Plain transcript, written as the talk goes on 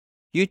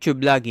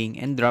YouTube lagging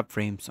and drop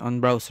frames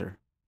on browser.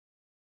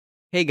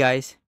 Hey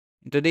guys,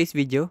 in today's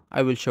video,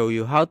 I will show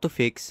you how to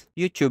fix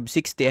YouTube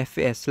 60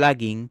 FPS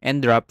lagging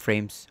and drop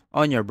frames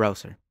on your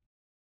browser.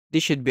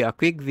 This should be a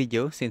quick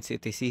video since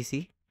it is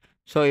easy,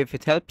 so if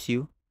it helps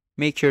you,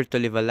 make sure to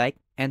leave a like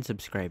and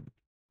subscribe.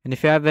 And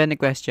if you have any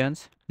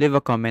questions, leave a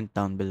comment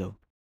down below.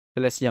 So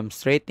let's jump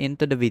straight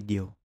into the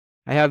video.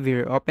 I have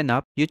here open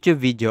up YouTube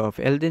video of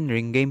Elden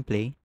Ring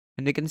gameplay,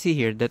 and you can see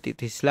here that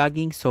it is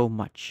lagging so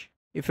much.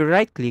 If you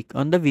right click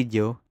on the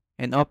video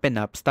and open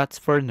up stats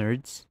for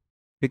nerds,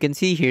 you can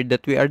see here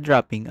that we are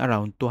dropping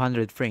around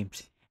 200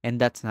 frames, and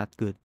that's not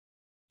good.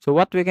 So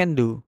what we can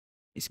do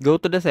is go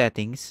to the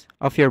settings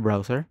of your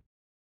browser.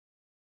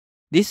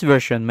 This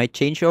version might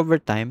change over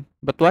time,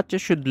 but what you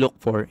should look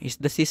for is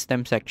the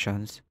system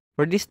sections.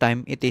 For this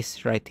time, it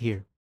is right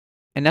here.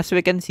 And as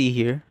we can see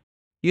here,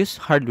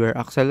 use hardware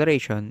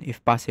acceleration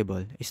if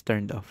possible is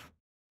turned off.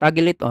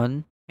 Toggle it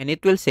on, and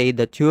it will say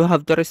that you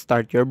have to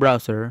restart your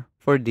browser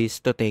for this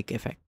to take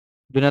effect.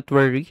 Do not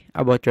worry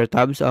about your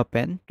tabs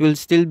open, it will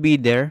still be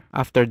there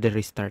after the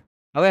restart.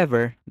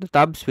 However, the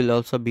tabs will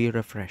also be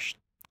refreshed.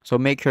 So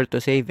make sure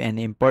to save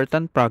any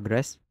important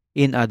progress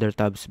in other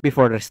tabs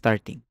before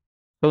restarting.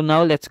 So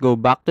now let's go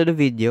back to the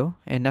video,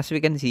 and as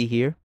we can see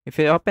here, if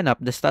you open up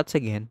the stats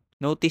again,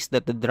 notice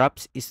that the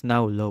drops is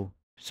now low.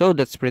 So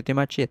that's pretty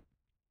much it.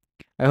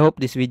 I hope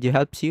this video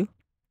helps you.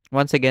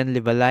 Once again,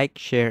 leave a like,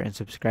 share, and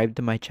subscribe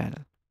to my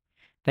channel.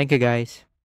 Thank you guys.